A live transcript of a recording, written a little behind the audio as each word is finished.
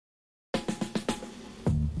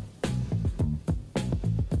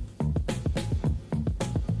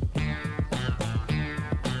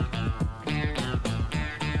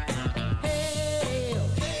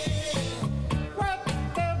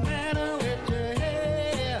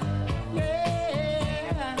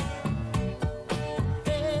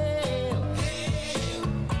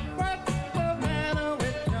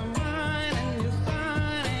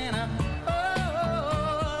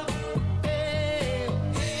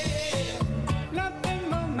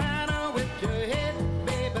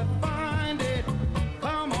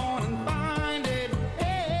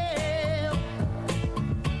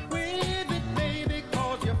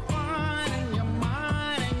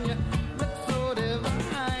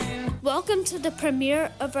Welcome to the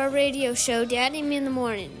premiere of our radio show, Dad and Me in the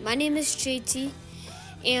Morning. My name is JT,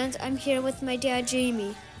 and I'm here with my dad,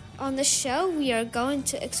 Jamie. On the show, we are going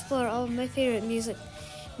to explore all of my favorite music.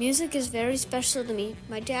 Music is very special to me.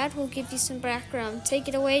 My dad will give you some background. Take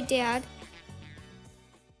it away, Dad.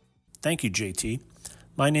 Thank you, JT.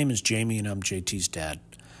 My name is Jamie, and I'm JT's dad.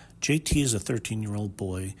 JT is a 13-year-old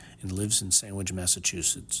boy and lives in Sandwich,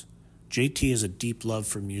 Massachusetts. JT has a deep love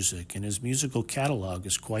for music, and his musical catalog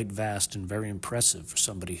is quite vast and very impressive for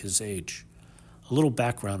somebody his age. A little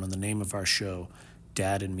background on the name of our show,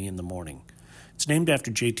 Dad and Me in the Morning. It's named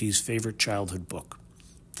after JT's favorite childhood book.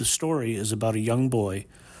 The story is about a young boy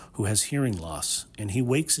who has hearing loss, and he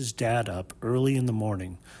wakes his dad up early in the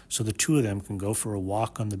morning so the two of them can go for a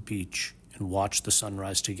walk on the beach and watch the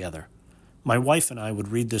sunrise together. My wife and I would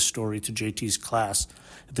read this story to JT's class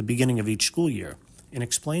at the beginning of each school year and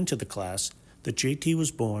explain to the class that JT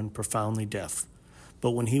was born profoundly deaf,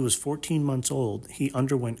 but when he was 14 months old, he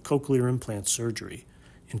underwent cochlear implant surgery,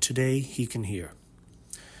 and today he can hear.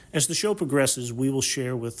 As the show progresses, we will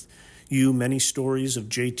share with you many stories of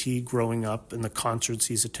JT growing up and the concerts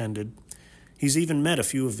he's attended. He's even met a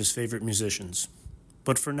few of his favorite musicians.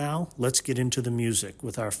 But for now, let's get into the music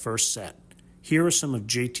with our first set. Here are some of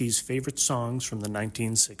JT's favorite songs from the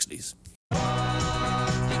 1960s.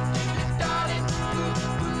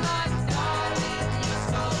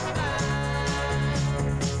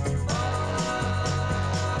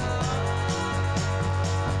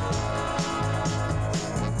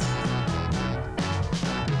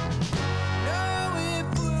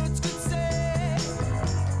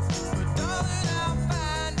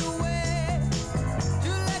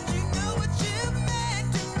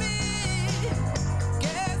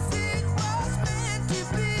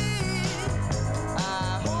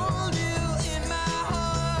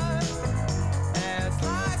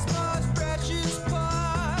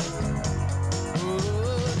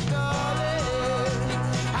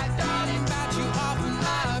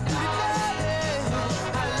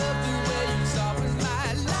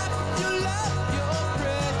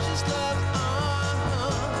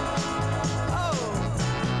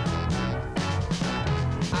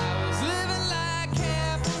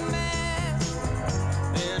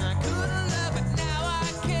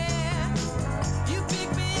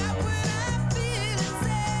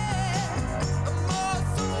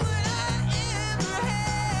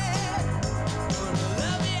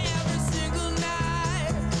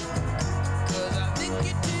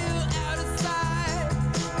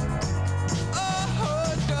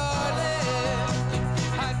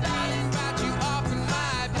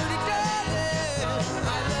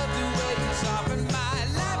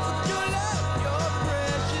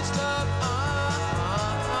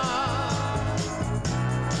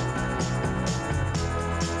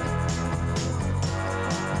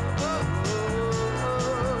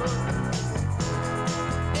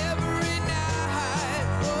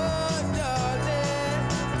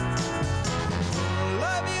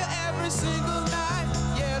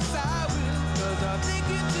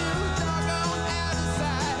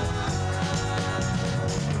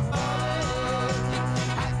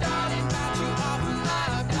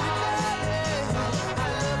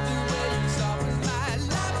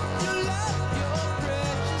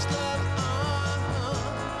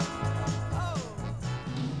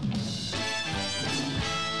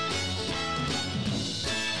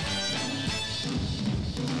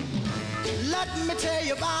 Let me tell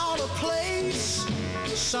you about a place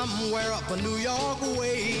somewhere up a New York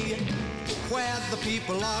way where the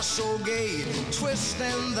people are so gay,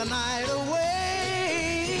 twisting the night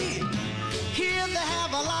away. Here they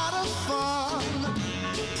have a lot of fun,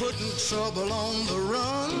 putting trouble on the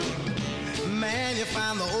run. Man, you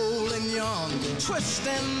find the old and young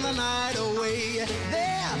twisting the night away.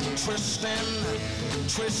 They're twisting,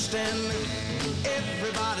 twisting.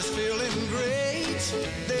 Everybody's feeling great.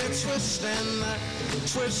 They're twisting,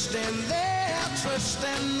 twisting. They're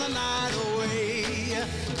twisting the night away.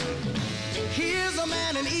 Here's a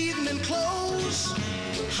man in evening clothes.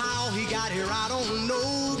 How he got here, I don't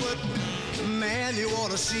know, but man, you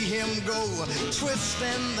ought to see him go,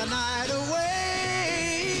 twisting the night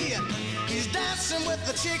away. He's dancing with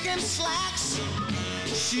the chicken slacks.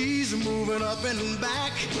 She's moving up and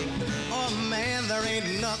back. Oh man, there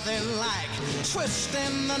ain't nothing like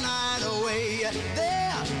twisting the night away.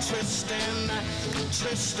 They're twisting,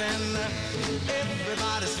 twisting.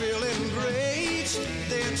 Everybody's feeling great.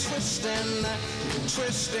 They're twisting,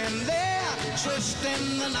 twisting. They're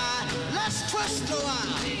twisting the night. Let's twist a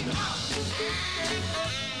while.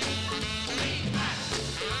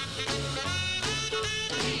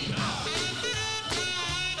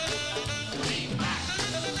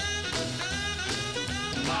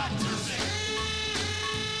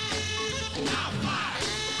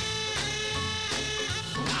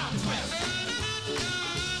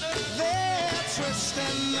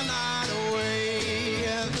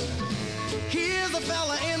 a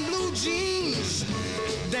fella in blue jeans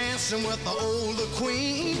dancing with the older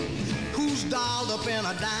queen who's dolled up in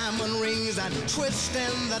her diamond rings and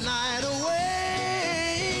twisting the night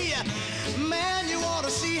away. Man, you ought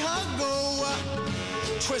to see her go,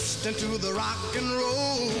 twisting to the rock and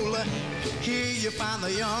roll. Here you find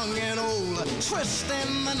the young and old,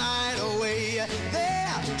 twisting the night away.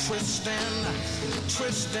 They're twisting,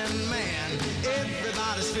 twisting, man.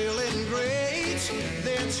 Everybody's feeling great.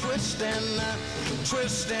 They're twisting,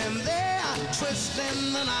 twisting, they're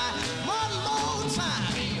twisting the night. One more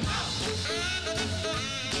time.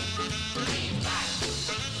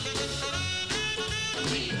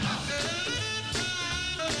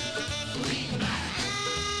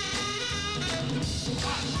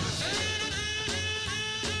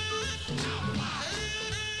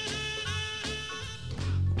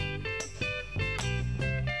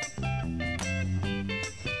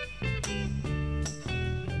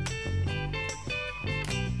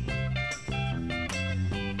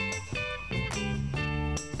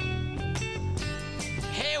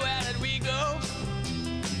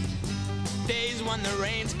 When the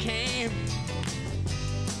rains came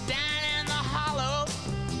down in the hollow,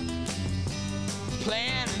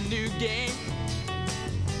 playing a new game,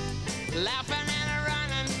 laughing and a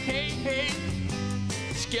running, hey, hey,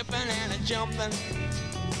 skipping and a jumping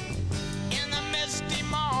in the misty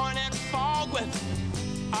morning fog with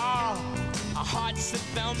our hearts a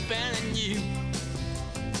thumping, and you,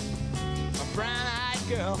 my brown-eyed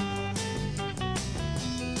girl,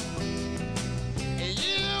 and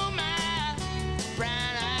you, my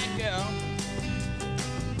brown-eyed girl.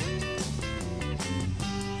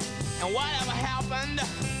 And whatever happened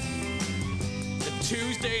to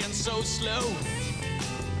Tuesday and so slow,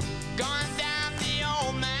 going down the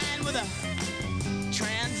old man with a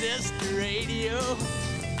transistor radio,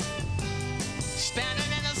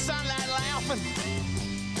 standing in the sunlight laughing,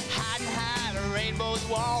 hiding behind a rainbow's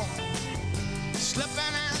wall,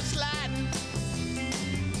 slipping and sliding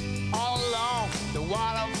all along the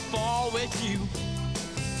waterfall with you,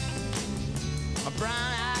 a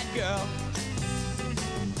brown-eyed girl.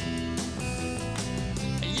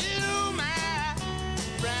 You, my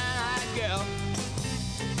brown-eyed girl.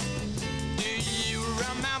 Do you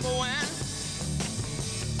remember when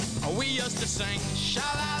we used to sing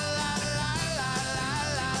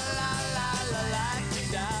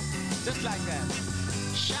sha-la-la-la-la-la-la-la-la-la-la-la-la-la-la, just like that?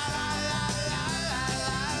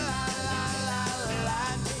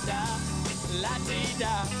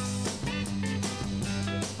 Sha-la-la-la-la-la-la-la-la-la-la-la-la.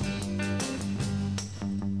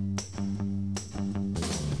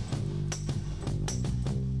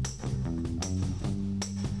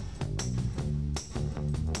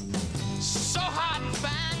 So hard to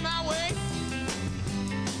find my way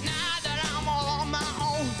now that I'm all on my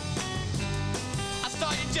own. I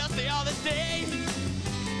saw you just the other day.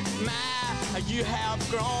 My, you have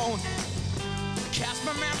grown. Cast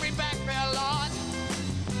my memory back there, Lord.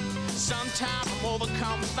 Sometimes I'm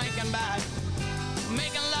overcome thinking about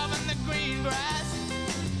making love in the green grass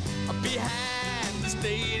behind the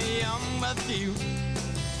stadium with you,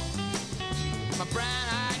 my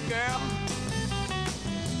brown-eyed girl.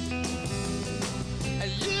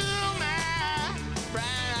 You, my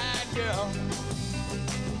brown-eyed girl.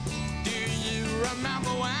 Do you remember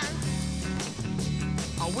when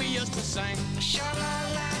we used to sing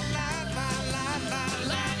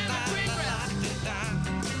sha-la-la-la-la-la-la-la-la in the green grass?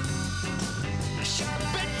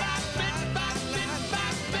 Bit by bit by bit by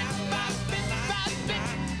bit by bit by bit.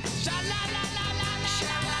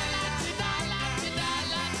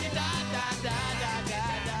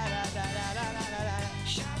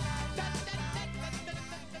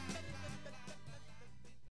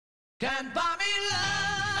 Can't buy me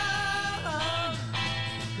love,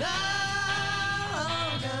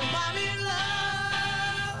 love, can't buy me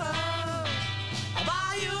love. I'll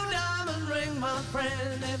buy you a diamond ring, my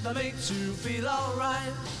friend, if that makes you feel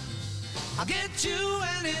alright. I'll get you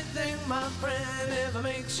anything, my friend, if it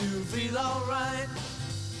makes you feel alright.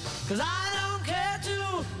 'Cause I don't care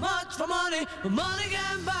too much for money, but money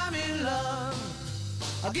can buy me love.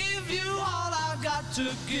 I'll give you all I've got to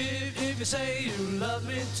give if you say you love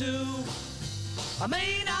me too. I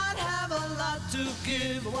may not have a lot to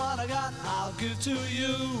give, but what I got I'll give to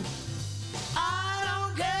you. I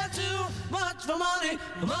don't care too much for money,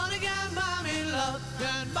 but money can buy me love,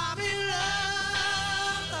 can buy me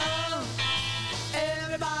love.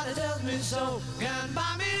 Everybody tells me so, can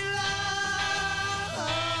buy me love.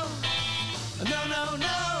 No, no,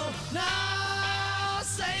 no, no.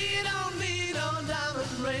 Say you don't need no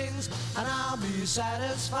diamond rings, and I'll be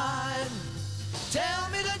satisfied. Tell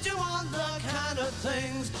me that you want the kind of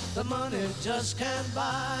things that money just can't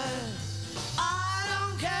buy. I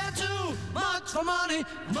for money,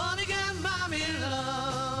 money can buy me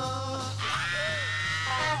love.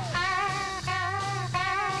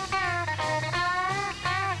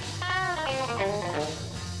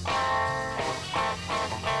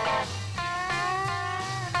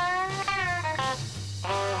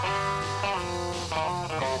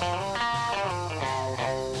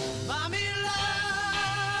 Buy me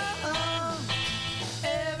love.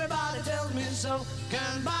 Everybody tells me so.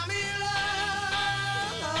 Can buy me love.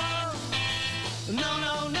 No,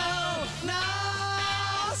 no, no, no.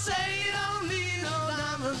 Say you don't need no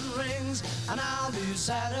diamond rings, and I'll be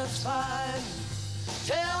satisfied.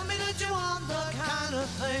 Tell me that you want the kind of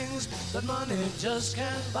things that money just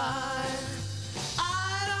can't buy.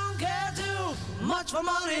 I don't care too much for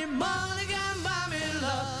money. Money can buy me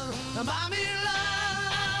love. Buy me love.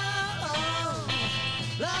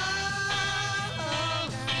 Love.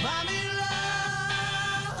 Buy me love.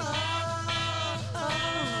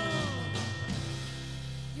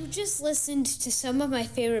 You just listened to some of my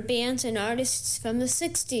favorite bands and artists from the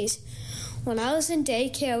 60s. When I was in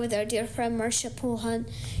daycare with our dear friend Marcia Poulhan,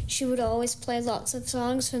 she would always play lots of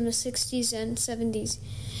songs from the 60s and 70s.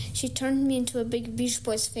 She turned me into a big Beach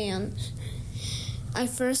Boys fan. I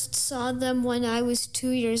first saw them when I was 2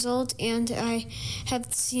 years old, and I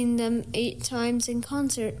have seen them 8 times in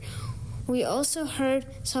concert. We also heard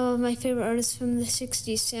some of my favorite artists from the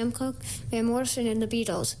 60s, Sam Cooke, Van Morrison, and the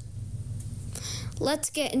Beatles. Let's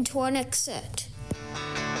get into our next set.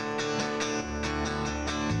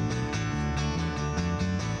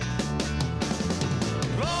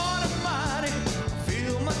 Lord Almighty,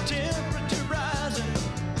 feel my temperature rising.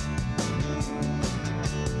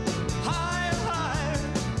 Higher, higher,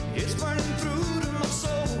 it's burning through to my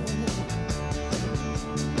soul.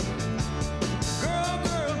 Girl,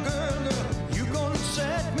 girl, girl, girl, you gonna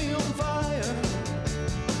set me on fire.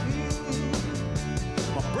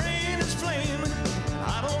 My brain is flaming,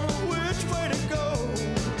 I don't know which way to go.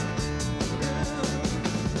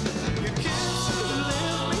 Your kisses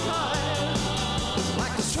lift me higher,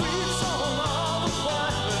 like a sweet song of the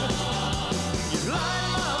choir. You light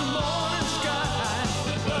my morning sky,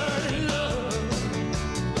 burning love.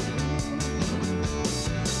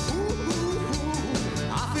 Ooh, ooh, ooh,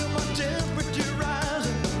 I feel my temperature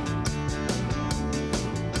rising.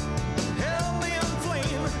 Help me, I'm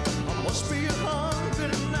flaming, I must be 109.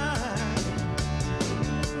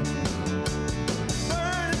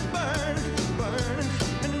 Burning, burning, burning,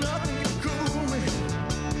 and nothing can cool me.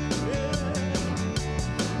 Yeah.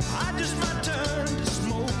 I just might turn to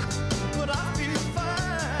smoke, but I feel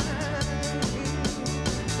fine.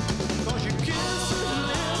 'Cause your kisses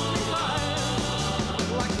lift me higher,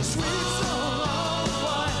 like the sweet song of the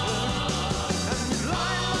choir. And you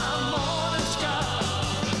light my morning sky,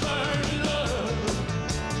 burning love.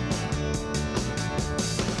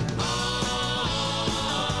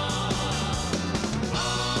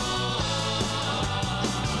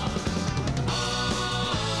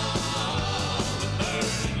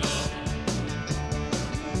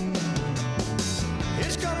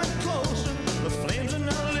 It's coming closer, the flames are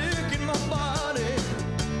now licking my body.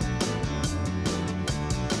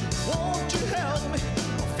 Won't you help me?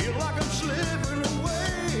 I feel like I'm slipping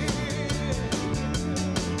away.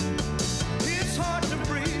 It's hard to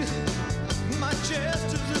breathe, my chest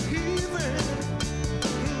is heaving.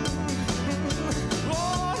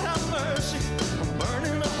 Lord have mercy, I'm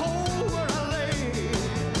burning a hole where I lay.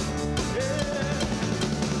 Yeah.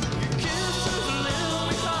 Your kisses lift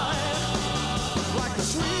me higher, like a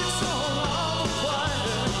sweet song of the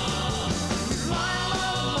choir. You light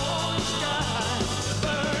my morning sky,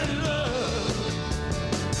 burning love,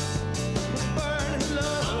 burning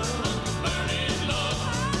love, burning love.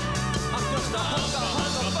 I'm just a hunk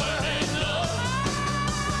of burning love,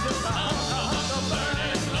 just a hunk of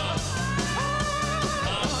burning love,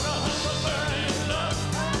 hunk of burning love,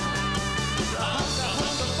 just a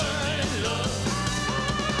hunk of burning love,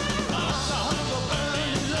 hunk of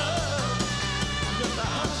burning love, just a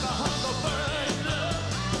hunk of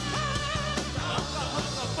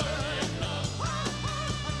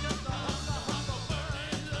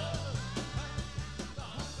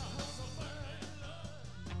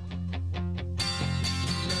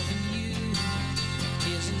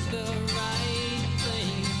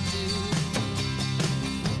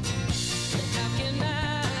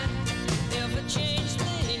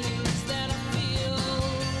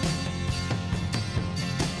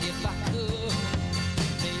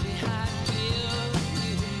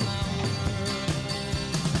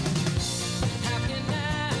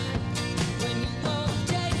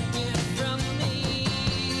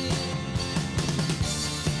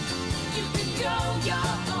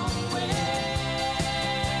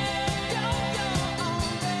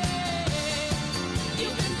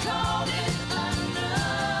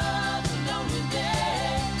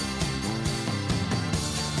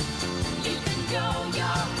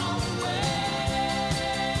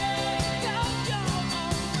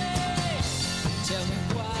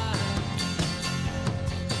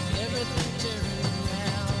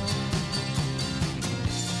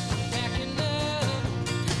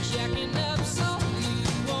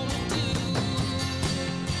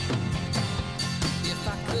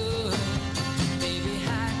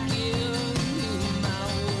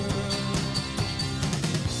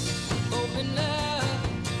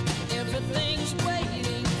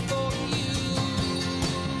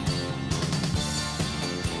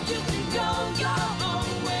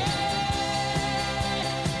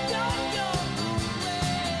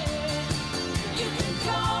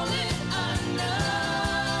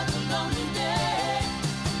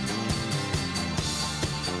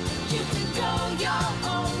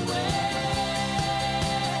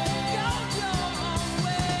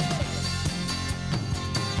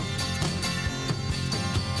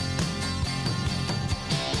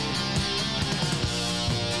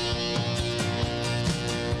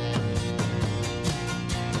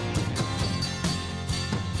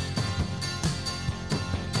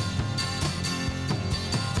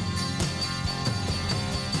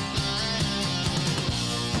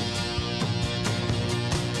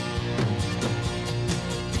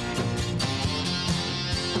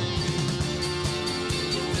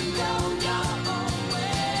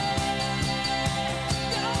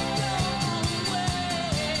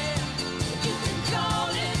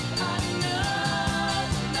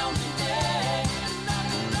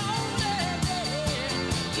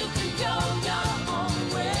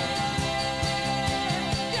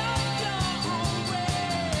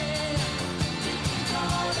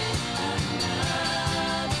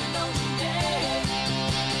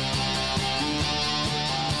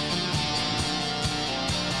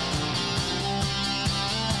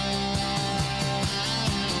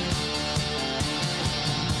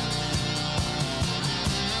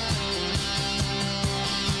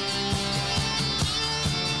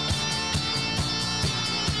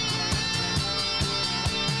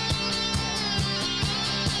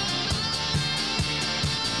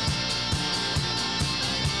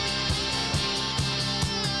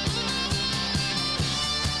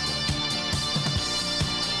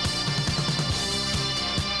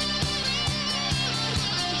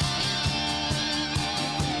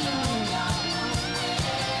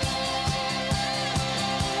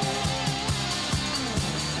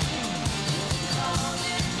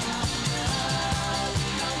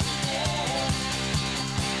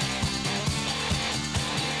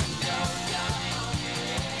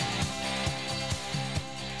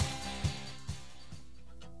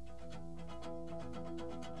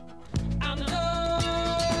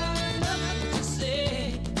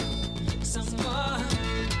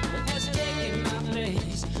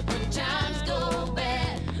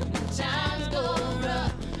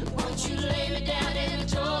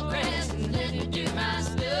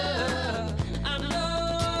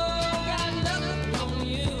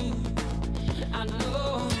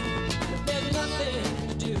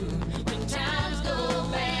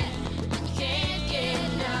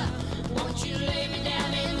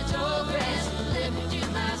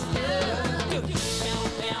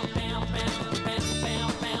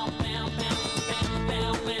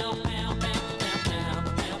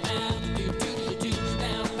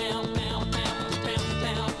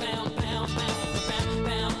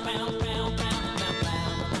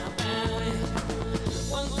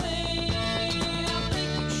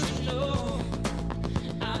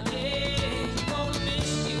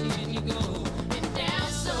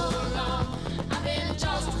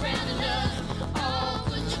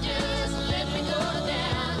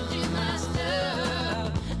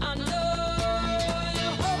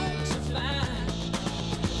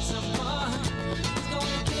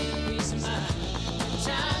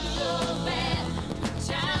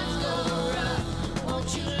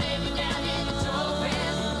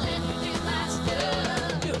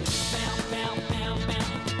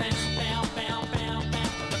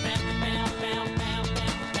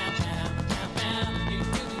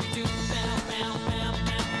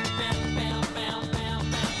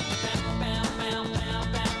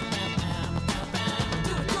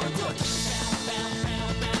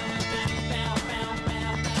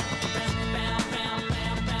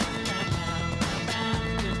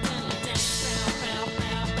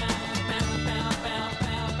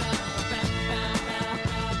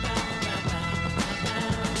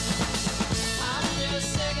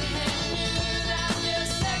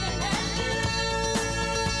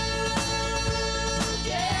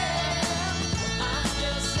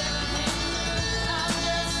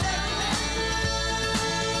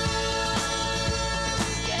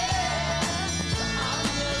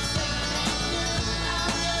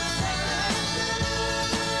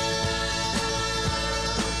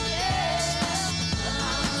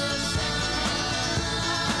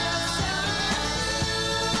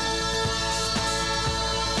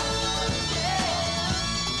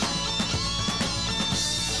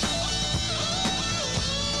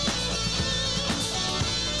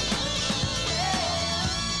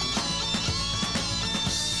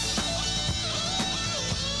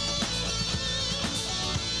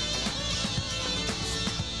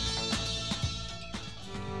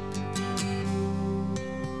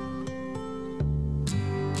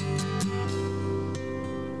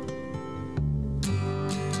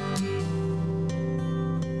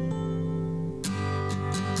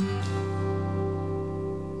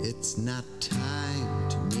It's not time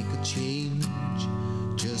to make a change.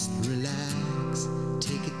 Just relax,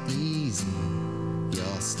 take it easy.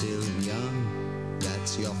 You're still young,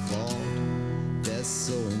 that's your fault. There's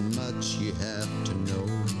so much you have to know.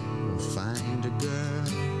 Find a girl,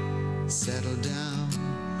 settle down.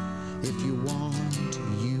 If you want,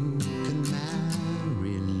 you can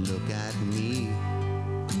marry. Look at me,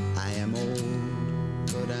 I am old,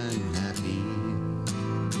 but I'm happy.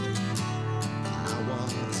 I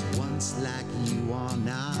was once like you are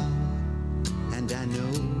now, and I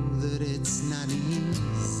know that it's not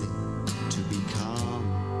easy to be calm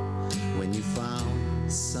when you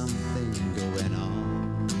found something going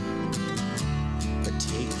on. But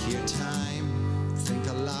take your time, think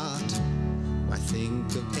a lot. Why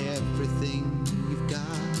think of everything you've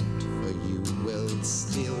got? For you will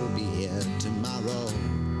still be here tomorrow,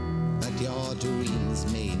 but your dreams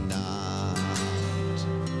may not.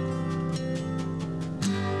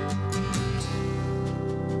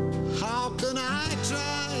 How can I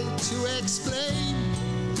try to explain?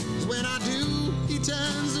 When I do, he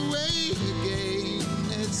turns away again.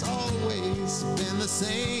 It's always been the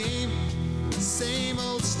same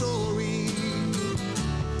old story.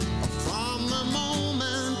 From the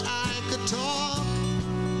moment I could talk,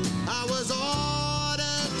 I was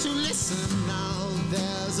ordered to listen. Now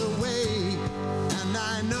there's a way, and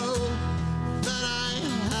I know that I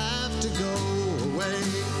have to go away.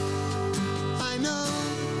 I know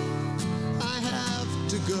I have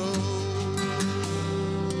to go.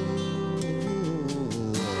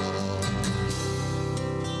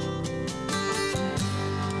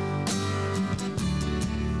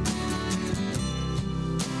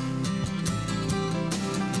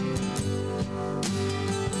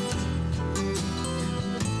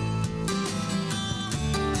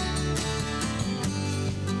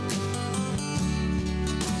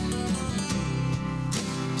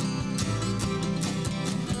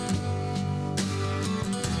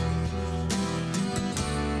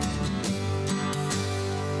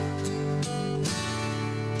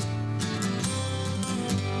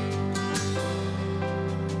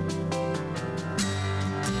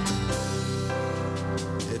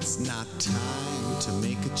 It's not time to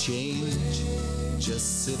make a change.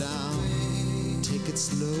 Just sit down, take it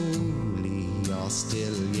slowly. You're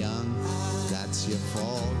still young, that's your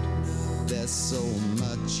fault. There's so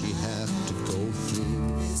much you have to go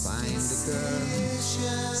through. Find a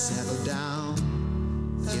girl, settle down.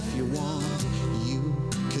 If you want, you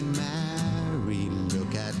can marry.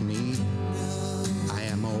 Look at me, I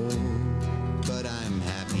am old, but I'm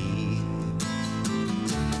happy.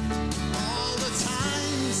 All the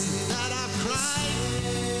times that I've cried,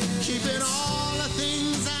 keeping all the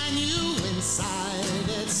things I knew inside.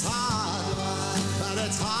 It's hard, but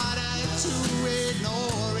it's harder to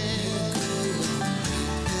ignore it.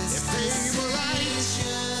 If they were right,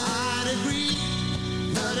 I'd agree,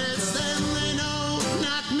 but it's them they know,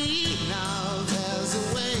 not me. Now there's a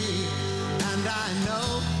way, and I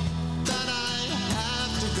know that I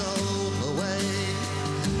have to go away.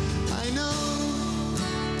 I know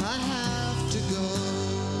I have to go.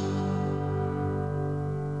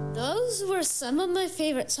 Those were some of my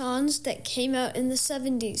favorite songs that came out in the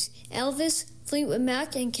 70s. Elvis, Fleetwood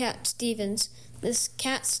Mac, and Cat Stevens. This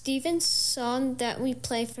Cat Stevens song that we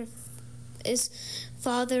play for is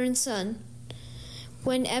Father and Son.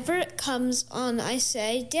 Whenever it comes on, I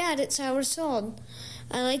say, Dad, it's our song.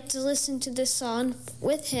 I like to listen to this song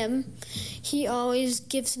with him. He always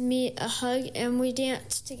gives me a hug and we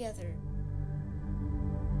dance together.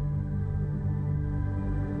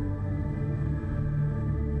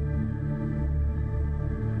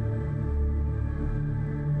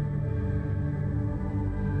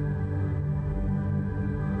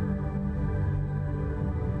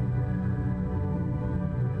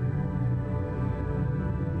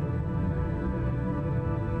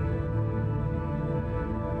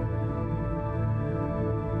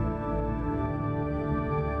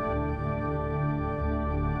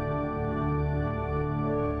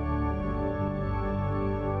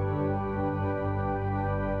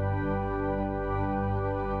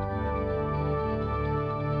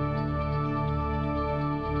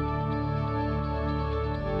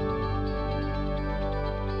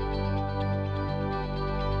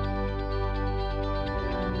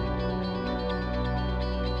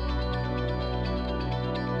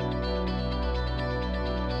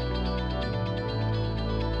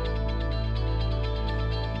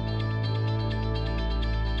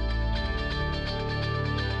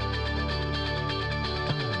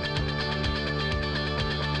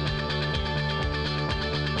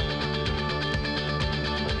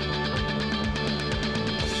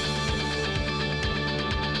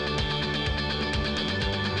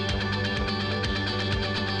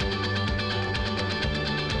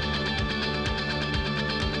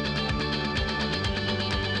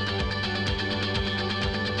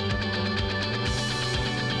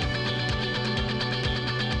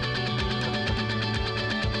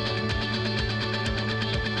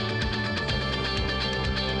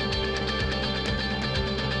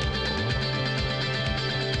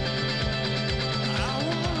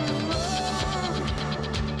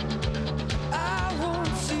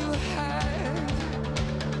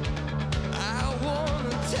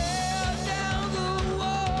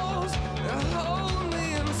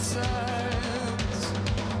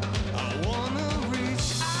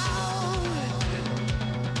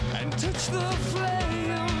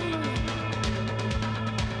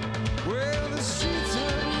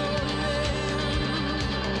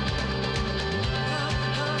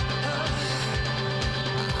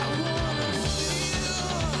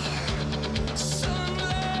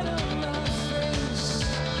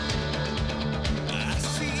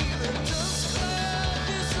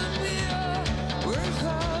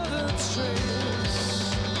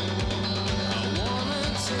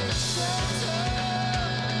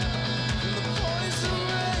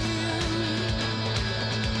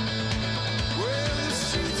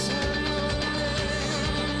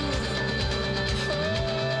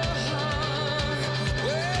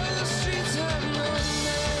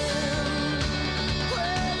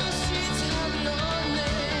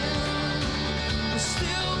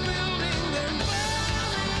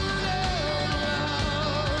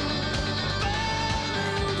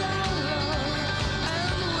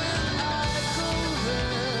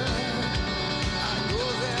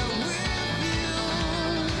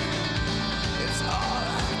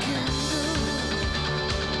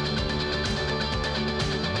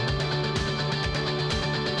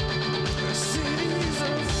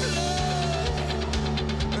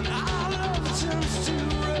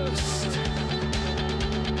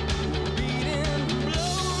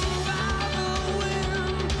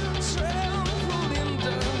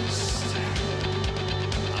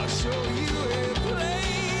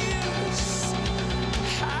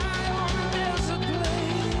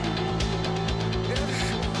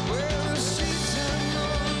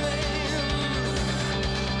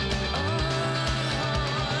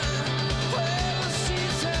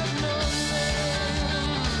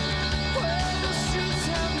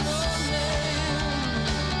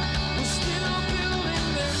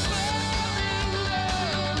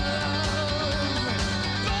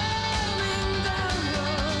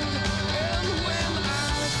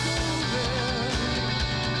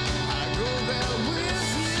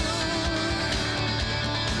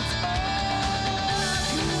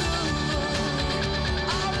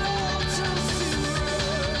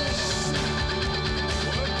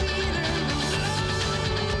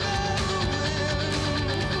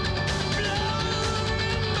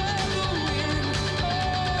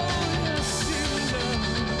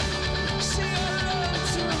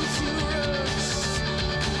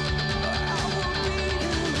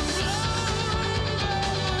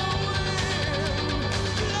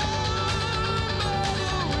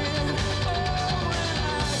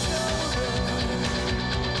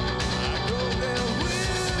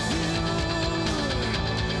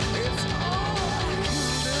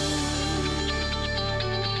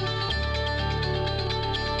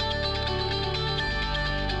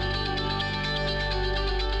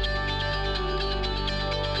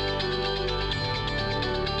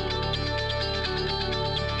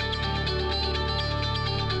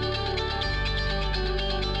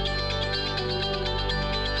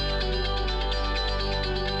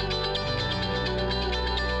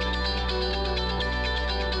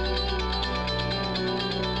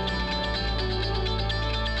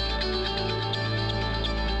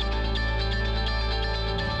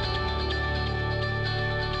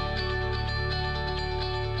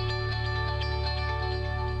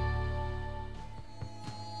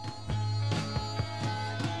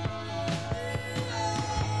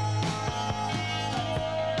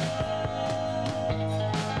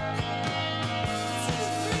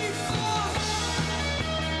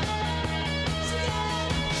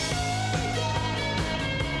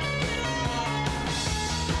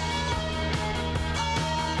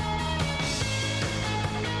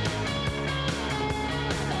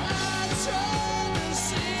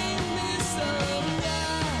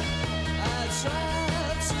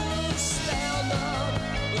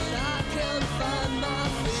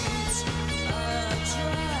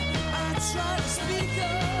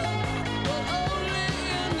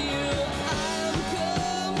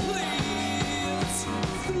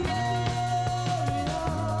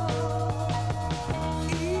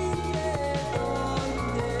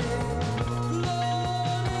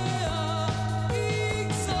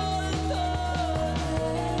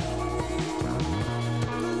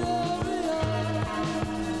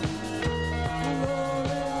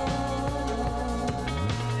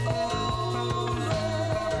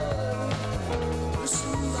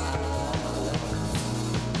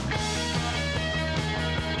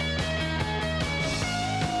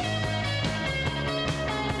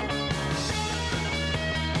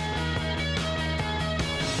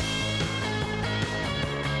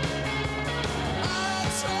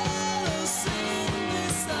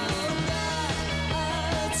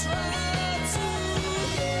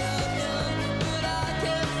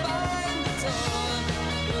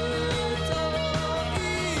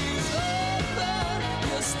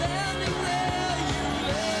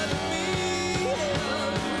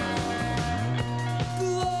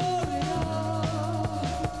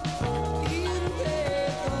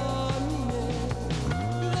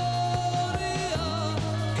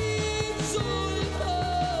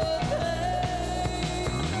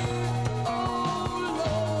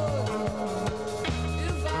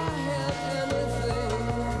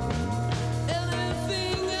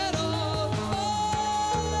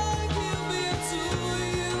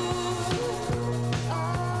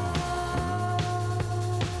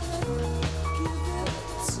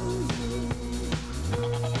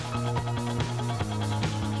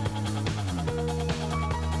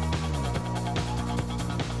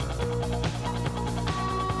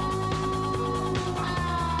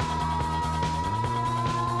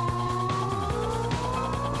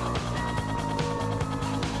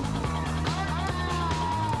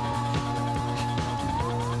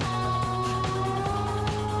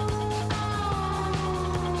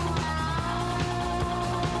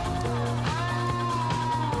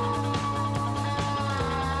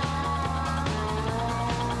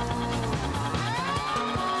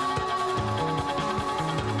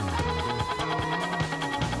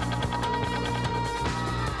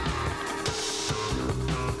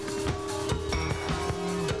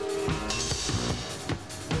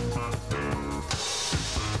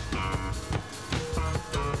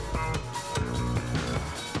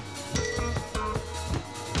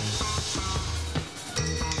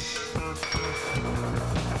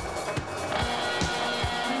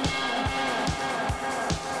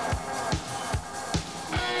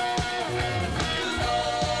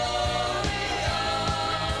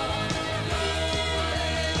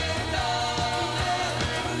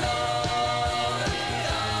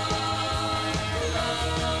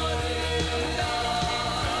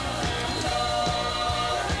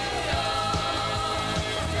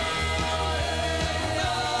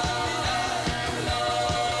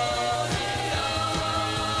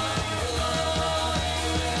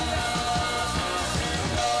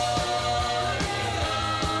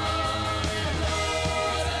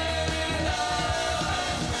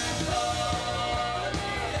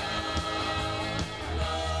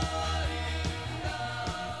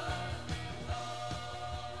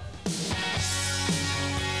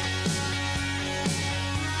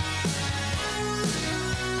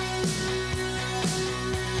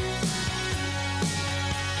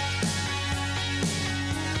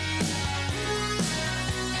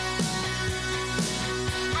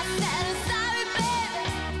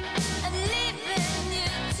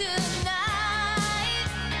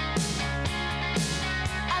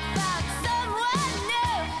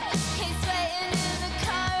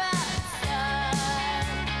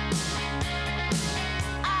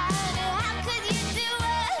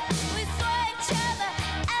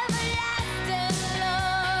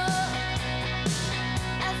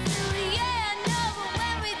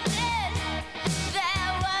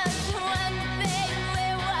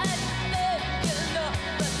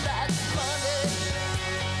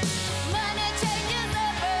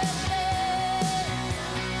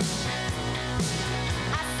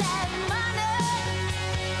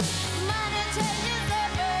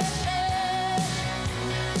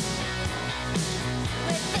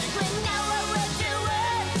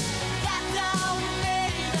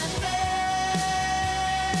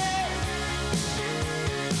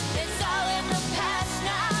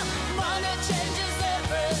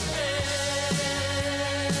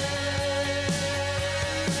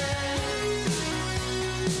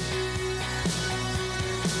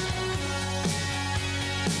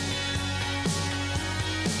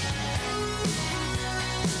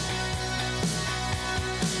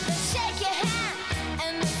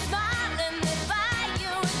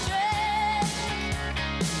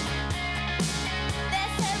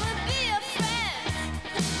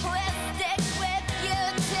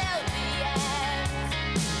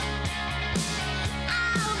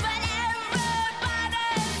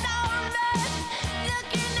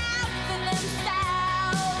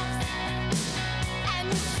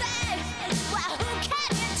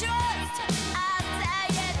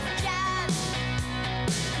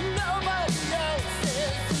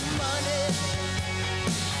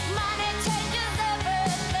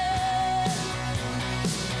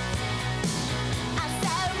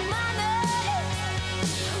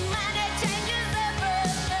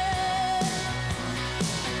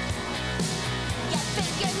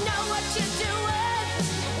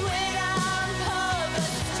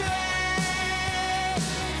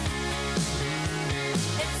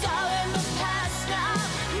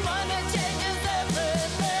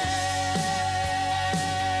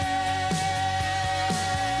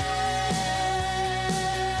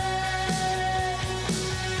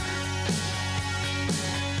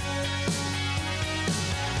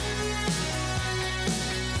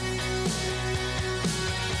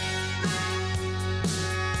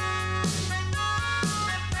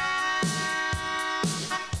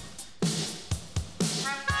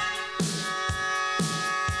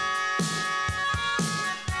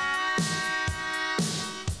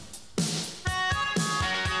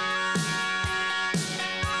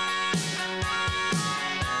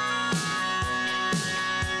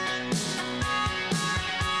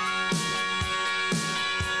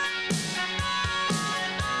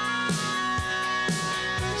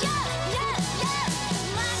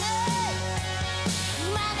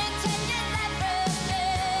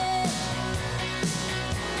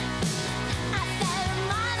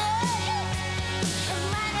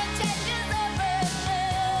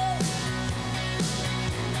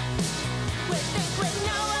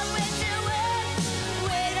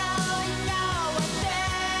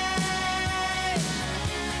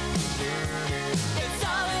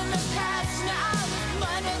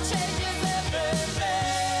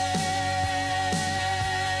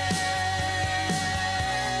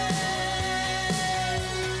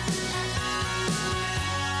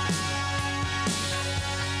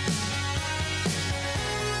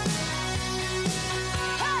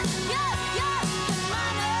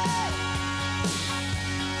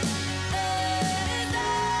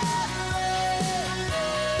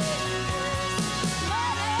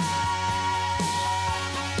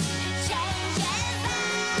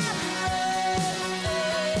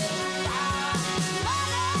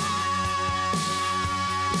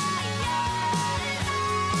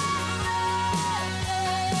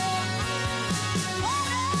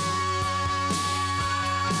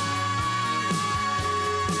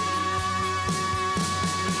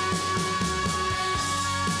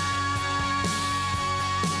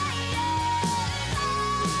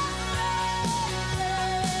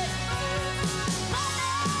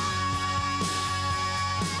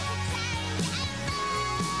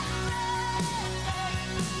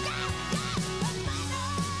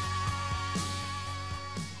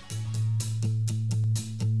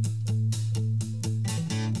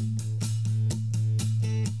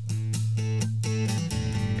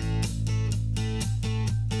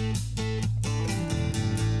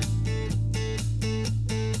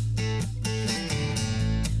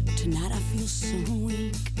 feel so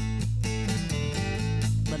weak.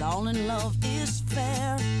 But all in love is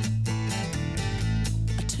fair.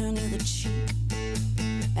 I turn the other cheek,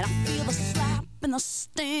 and I feel the slap and the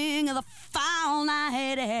sting of the foul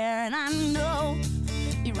night air. And I know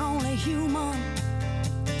you're only human,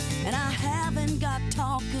 and I haven't got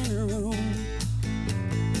talking room.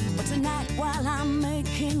 But tonight, while I'm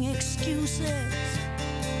making excuses,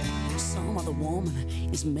 some other woman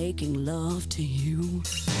is making love to you.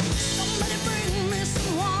 Somebody bring me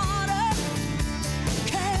some water.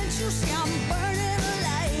 Can't you see I'm burning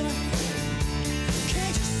alive?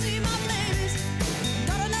 Can't you see my baby's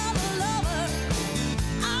got another lover?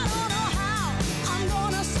 I don't know how I'm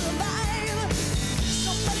gonna survive.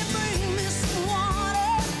 Somebody bring me some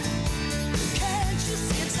water. Can't you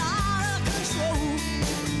see it's out of control?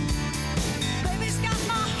 Baby's got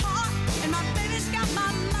my heart and my baby's got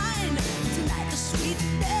my mind. Tonight the sweet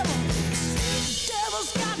devil's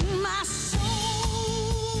got my soul.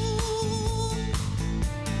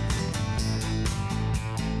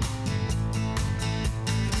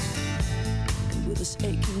 And will this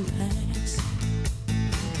aching pass?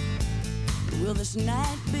 Will this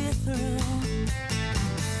night be through?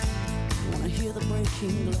 I wanna hear the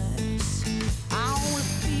breaking glass. I wanna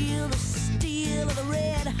feel the steel of the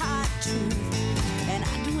red hot truth. And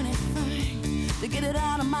I'd do anything to get it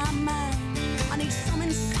out of my mind. I need some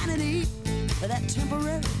insanity, that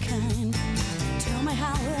temporary kind. Tell me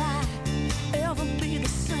how will I ever be the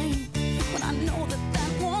same when I know that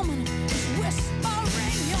that woman is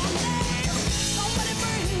whispering your name. Somebody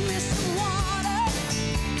bring me some water.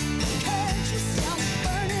 Can't you see I'm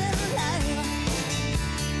burning alive?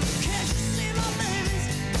 Can't you see my baby's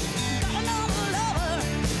got another lover?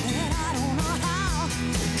 And I don't know how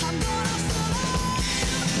I'm gonna survive.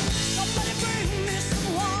 Somebody bring me some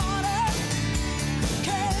water.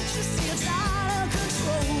 Can't you see it's out of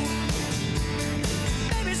control?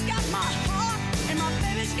 Baby's got my heart and my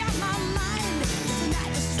baby's got my mind.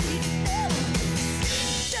 Tonight the sweet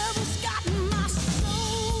devil's got my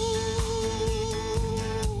soul.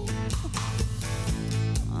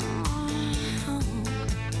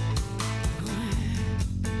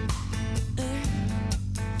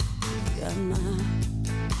 Got my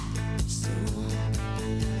soul.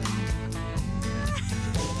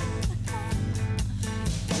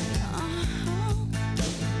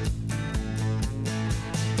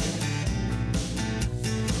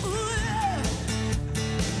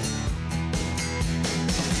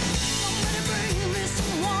 Somebody bring me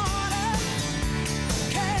some water.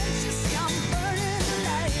 Can't you see I'm burning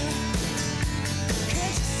alive?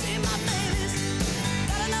 Can't you see my baby's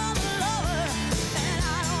got another lover? And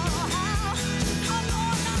I don't know how I'm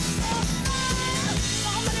gonna survive.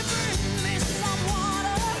 Somebody bring me some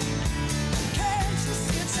water. Can't you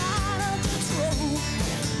see it's out of control?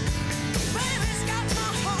 Baby's got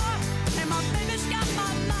my heart and my baby's got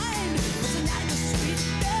my mind. But tonight the sweet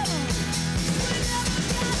devil's got my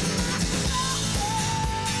soul.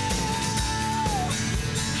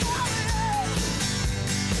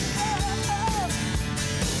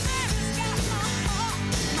 Baby's got my heart,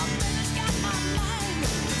 my baby's got my mind.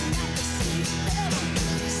 But tonight the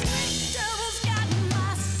sweet devil's got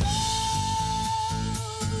my soul.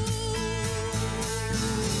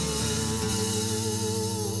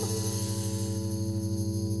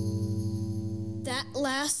 That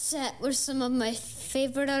last set were some of my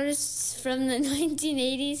favorite artists from the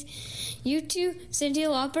 1980s, U2, Cyndi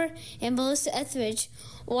Lauper, and Melissa Etheridge.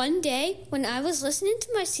 One day, when I was listening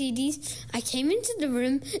to my CDs, I came into the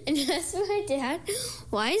room and asked my dad,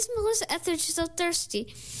 "Why is Melissa Etheridge so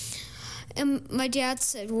thirsty?" And my dad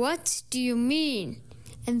said, "What do you mean?"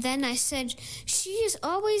 And then I said, "She is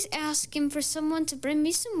always asking for someone to bring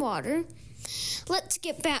me some water." Let's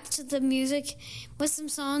get back to the music with some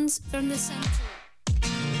songs from the century.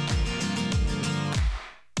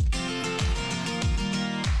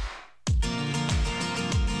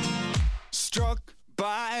 Struck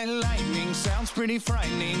by lightning sounds pretty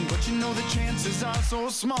frightening, but you know the chances are so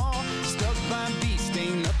small. Stuck by a bee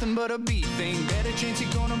sting, nothing but a bee thing. Better chance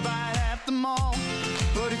you're gonna bite at the mall.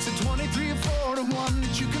 But it's a 23 or 4 to 1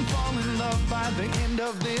 that you can fall in love by the end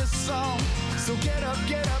of this song. So get up,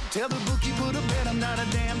 tell the bookie put a bet, I'm not a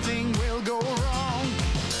damn thing will go wrong.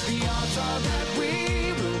 The odds are that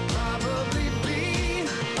we will probably be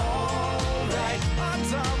alright.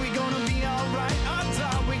 Odds are we gonna be alright. Odds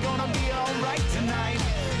are we gonna be alright tonight.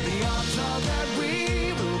 The odds are that we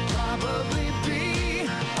will probably be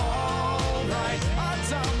alright.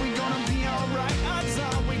 Odds are we gonna be alright. Odds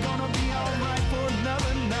are we gonna be alright for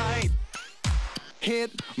another night.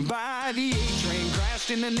 Hit by the A train,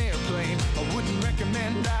 crashed in an airplane. I wouldn't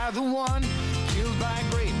recommend either one. Killed by a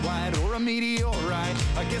great white or a meteorite.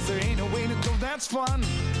 I guess there ain't a way to go that's fun.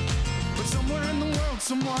 But somewhere in the world,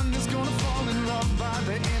 someone is gonna fall in love by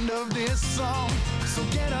the end of this song. So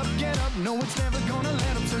get up, no, it's never gonna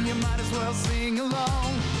let up, so you might as well sing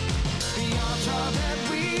along. The odds are that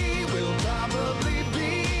we will probably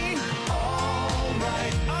be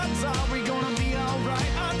alright. Odds are we gonna be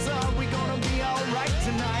alright. Odds are we gonna be alright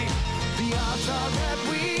tonight. The odds are that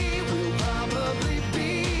we will probably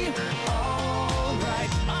be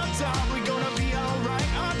alright. Odds are we gonna be alright.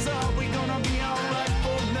 Odds are we gonna be alright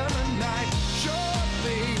for another night. Sure,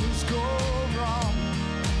 things go wrong,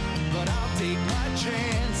 but I'll take my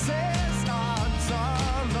chances. Odds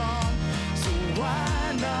are long, so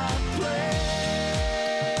why not play?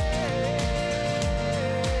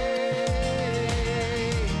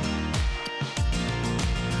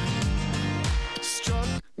 Struck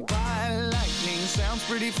by lightning sounds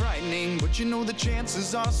pretty frightening, but you know the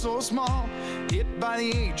chances are so small. Hit by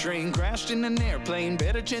the A train, crashed in an airplane,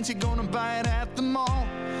 better chance you're gonna buy it at the mall.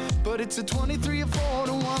 But it's a 23 or 4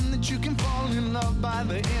 to 1 that you can fall in love by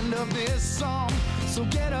the end of this song. So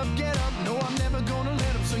get up, no, I'm never gonna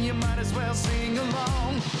let up, so you might as well sing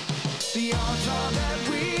along. The odds are that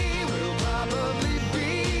we will probably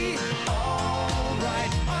be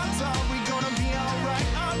alright. Odds are we gonna be alright.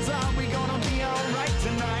 Odds are we gonna be alright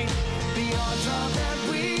tonight. The odds are that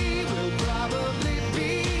we will probably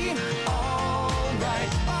be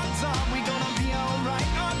alright. Odds are we gonna be alright.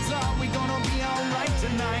 Odds are we gonna be alright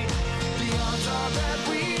tonight. The odds are that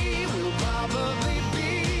we will probably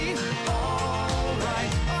be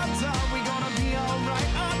alright. Odds are we gonna be alright.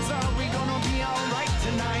 Odds are we gonna be alright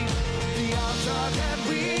tonight. The odds are that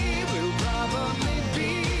we will probably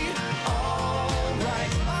be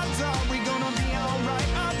alright. Odds are we gonna be alright.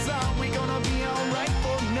 Odds are we gonna be alright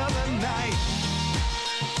for another night.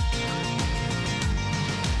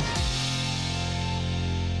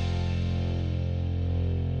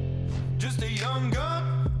 Just a young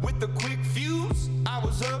gun with a quick fuse. I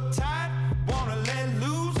was uptight, wanna let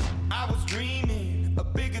loose. I was dreaming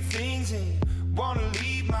of bigger things and wanna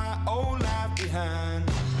leave my old life behind.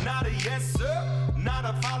 Not a yes sir, not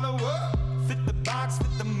a follower. Fit the box,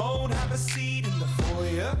 fit the mold, have a seat in the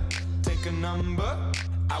foyer. Take a number.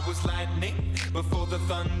 I was lightning before the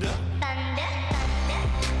thunder.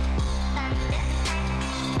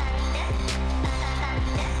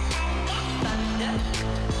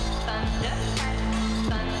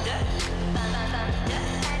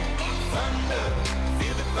 Thunder,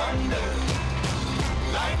 feel the thunder.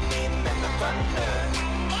 Lightning and the thunder.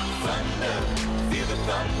 Thunder, feel the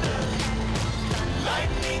thunder.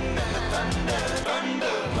 Lightning and the thunder.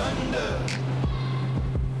 Thunder, thunder.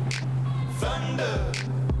 Thunder.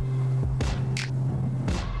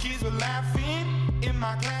 Kids were laughing in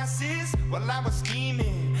my classes while I was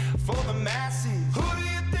scheming for the masses. Who do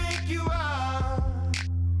you think you are?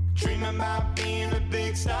 Dreaming about being a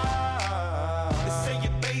big star. They say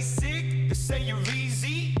you're basic, they say you're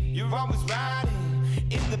easy. You're always riding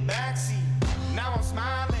in the backseat. Now I'm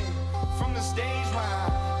smiling from the stage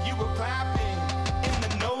while you were clapping in the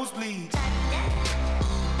nosebleeds.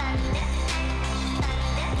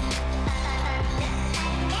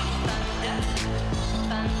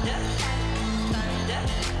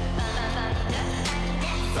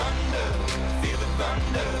 Thunder, feel the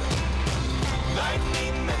thunder.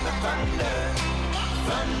 Lightning and the thunder.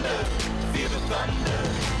 Thunder, feel the thunder.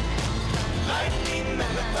 Lightning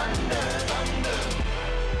and the thunder. Thunder.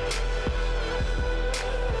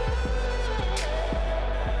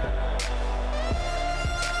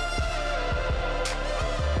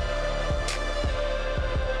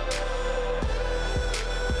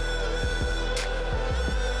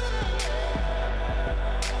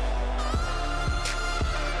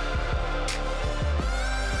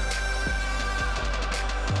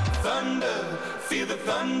 Thunder, feel the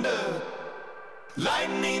thunder.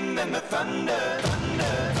 Lightning and the thunder.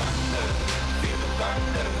 Thunder, thunder, feel the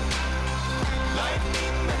thunder.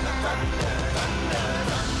 Lightning and the thunder. Thunder,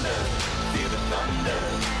 thunder, feel the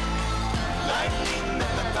thunder. Lightning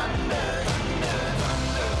and the thunder. Thunder,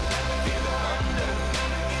 thunder, feel the thunder.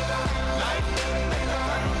 Lightning and the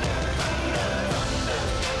thunder. Thunder, thunder,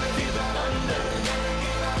 feel the thunder.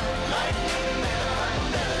 Lightning and the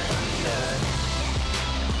thunder. Thunder.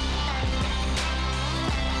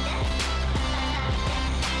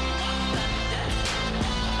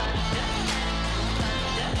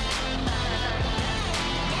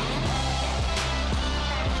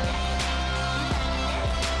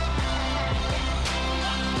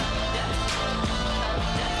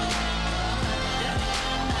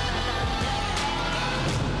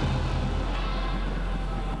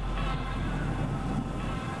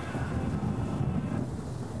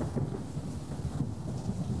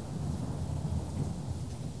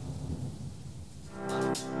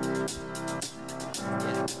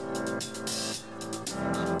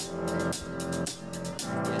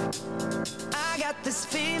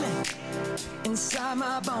 inside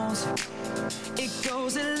my bones. It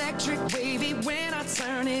goes electric wavy when I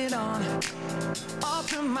turn it on. Off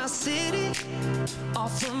from my city,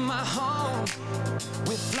 off from my home.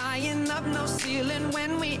 We're flying up no ceiling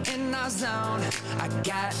when we in our zone. I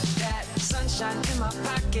got that sunshine in my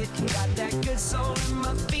pocket, got that good soul in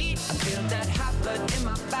my feet. I feel that hot blood in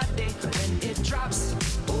my body when it drops.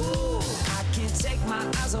 Ooh, I can't take my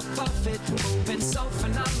eyes off of it, moving so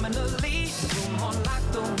phenomenally. Room on lock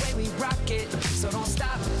the way we rock it, so don't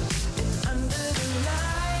stop. And under the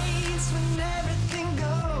lights when everything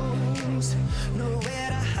goes, nowhere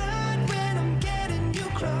to hide when I'm getting you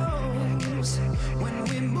close. When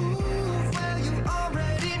we move, well you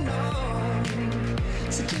already know.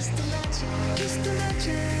 So just imagine, just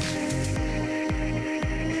imagine.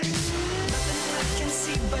 Nothing I can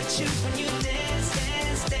see but you when you dance,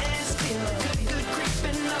 dance, dance. Feel good, good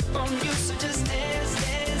creeping up on you. So just dance,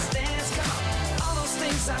 dance, dance. Come on. All those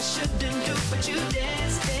things I shouldn't do, but you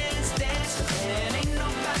dance, dance, dance. And ain't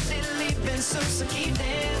nobody leaving soon, so keep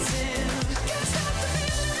dancing. Can't stop the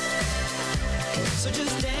feeling. So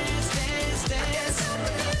just dance, dance, dance.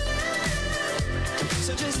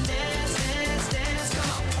 So just dance, dance, dance.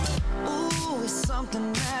 Come on. Ooh, it's something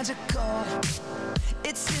magical.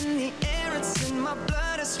 It's in the air, it's in my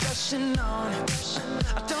blood, it's rushing on.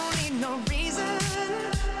 I don't need no reason,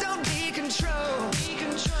 don't be control.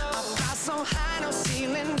 I fly so high, no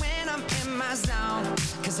ceiling when I'm in my zone.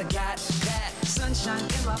 Cause I got that sunshine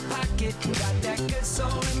in my pocket, got that good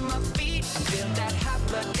soul in my feet. I feel that hot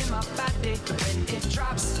blood in my body when it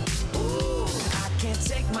drops. Ooh, I can't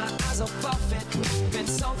take my eyes off of it, moving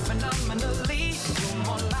so phenomenally. You're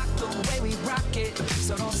more like the way we rock it,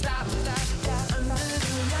 so don't stop. Under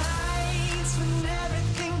the lights when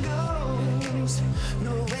everything goes,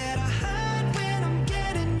 nowhere to hide when I'm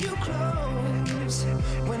getting you close.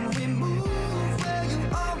 When we move, well you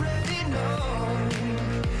already know.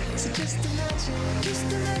 So just imagine,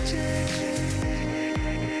 just imagine.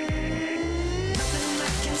 Nothing I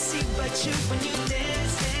can see but you when you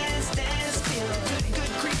dance, dance, dance. Feel good,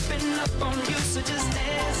 good creeping up on you. So just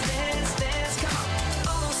dance, dance, dance. Come on.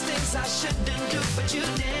 All those things I shouldn't do, but you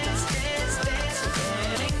dance, dance, dance.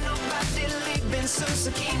 And ain't nobody leaving soon,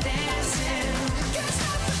 so keep dancing. Can't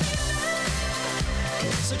stop the feeling.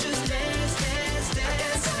 So just dance, dance,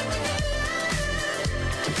 dance.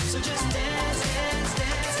 So just dance, dance,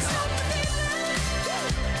 dance.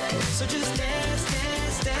 So just dance,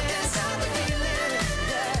 dance, dance. Stop the feeling,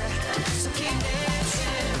 yeah. So keep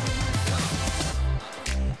dancing.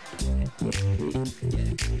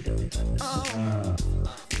 Oh,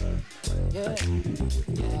 yeah,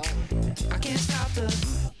 yeah. I can't stop the.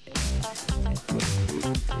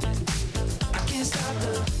 I can't stop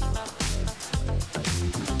the.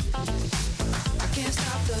 I can't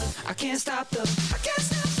stop the. I can't stop the. I can't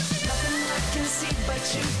stop the. Nothing I can see but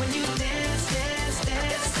you when you dance, dance,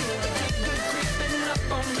 dance. Feel the good, good creeping up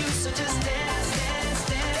on you. So just dance, dance,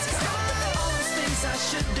 dance. All those things I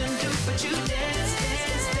shouldn't do, but you dance,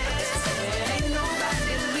 dance, dance. Ain't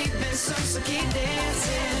nobody leaving soon, so keep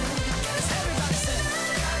dancing. Everybody sing.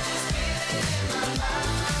 Got this feeling in my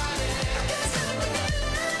body. Can't stop the feeling.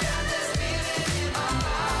 Got this feeling in my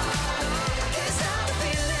body. Can't stop the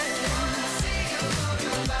feeling. Wanna see you move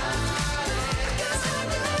your body. Can't stop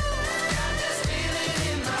the feeling. Got this feeling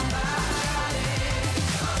in my body.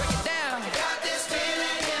 Break it down. Got this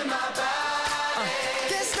feeling in my body.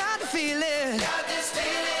 Can't stop the feeling. Got this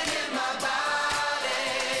feeling in my body.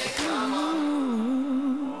 Come on.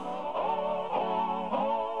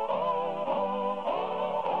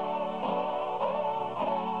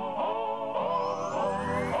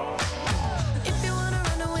 If you wanna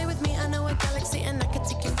run away with me, I know a galaxy and I can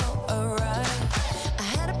take you for a ride. I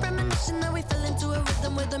had a premonition that we fell into a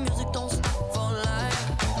rhythm where the music don't stop for life.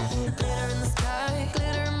 Glitter in the sky,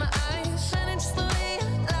 glitter in my eyes, shining just the way I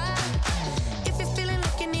like. If you're feeling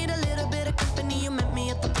like you need a little bit of company, you met me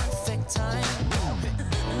at the perfect time.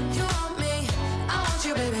 You want me, I want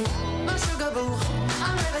you, baby. My sugar boo,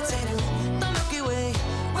 I'm levitating. The Milky Way,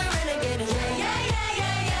 we're renegading. Yeah, yeah, yeah,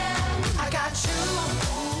 yeah, yeah. I got you.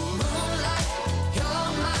 Moonlight, you're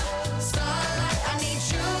my starlight. I need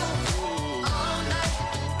you all night.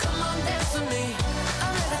 Come on, dance with me.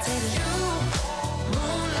 I'm levitating. You,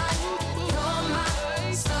 moonlight, you're my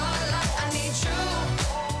starlight. I need you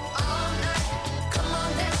all night. Come on,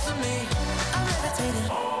 dance with me. I'm levitating.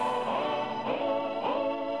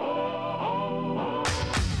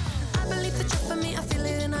 I believe that you're for me. I feel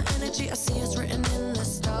it in our energy.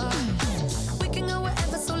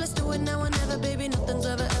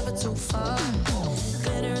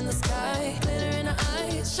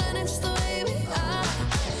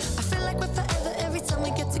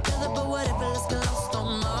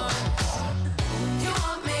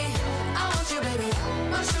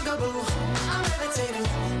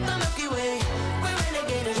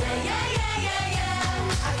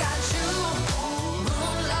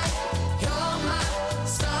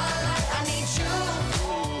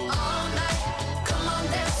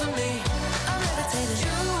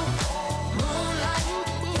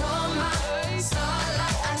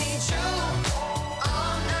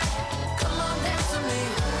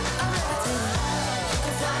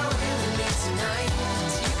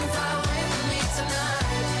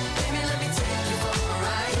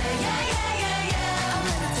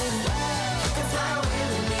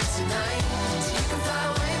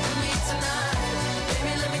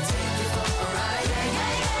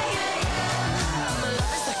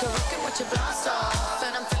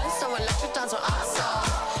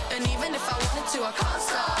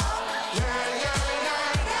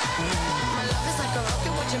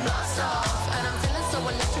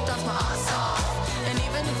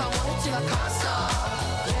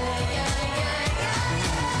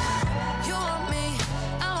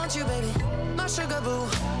 sugar boo.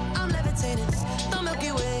 I'm levitating, the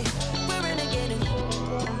Milky Way, we're renegading.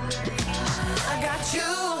 I got you,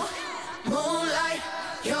 moonlight,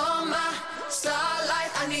 you're my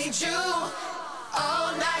starlight. I need you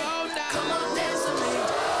all night. Come on, dance with me.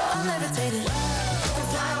 I'm levitating. You can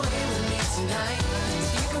fly away with me tonight.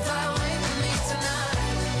 You can fly away with me tonight.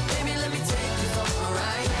 Baby, let me take you for a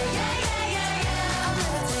ride. I'm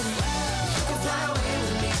levitating. You can fly away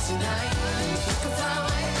with me tonight. You can fly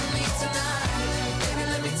away with me tonight. Baby,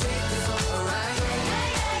 let me take you for a ride.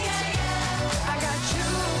 I got you,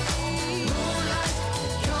 moonlight,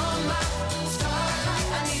 you're my starlight.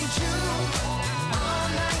 I need you all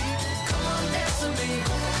night. Come on, dance with me.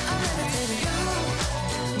 I'm levitating. You,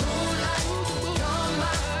 moonlight, you're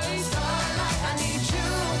my starlight. I need you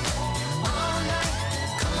all night.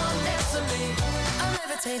 Come on, dance with me. I'm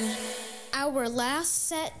levitating. Our last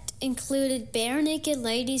set included Bare Naked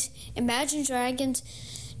Ladies, Imagine Dragons,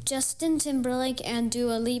 Justin Timberlake, and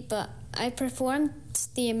Dua Lipa. I performed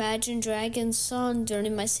the Imagine Dragons song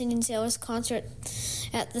during my Singing Sailors concert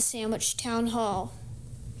at the Sandwich Town Hall.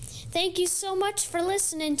 Thank you so much for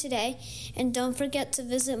listening today, and don't forget to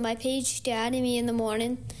visit my page, Dad and Me in the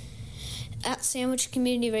Morning, at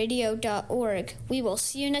sandwichcommunityradio.org. We will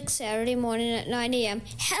see you next Saturday morning at 9 a.m.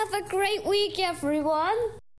 Have a great week, everyone!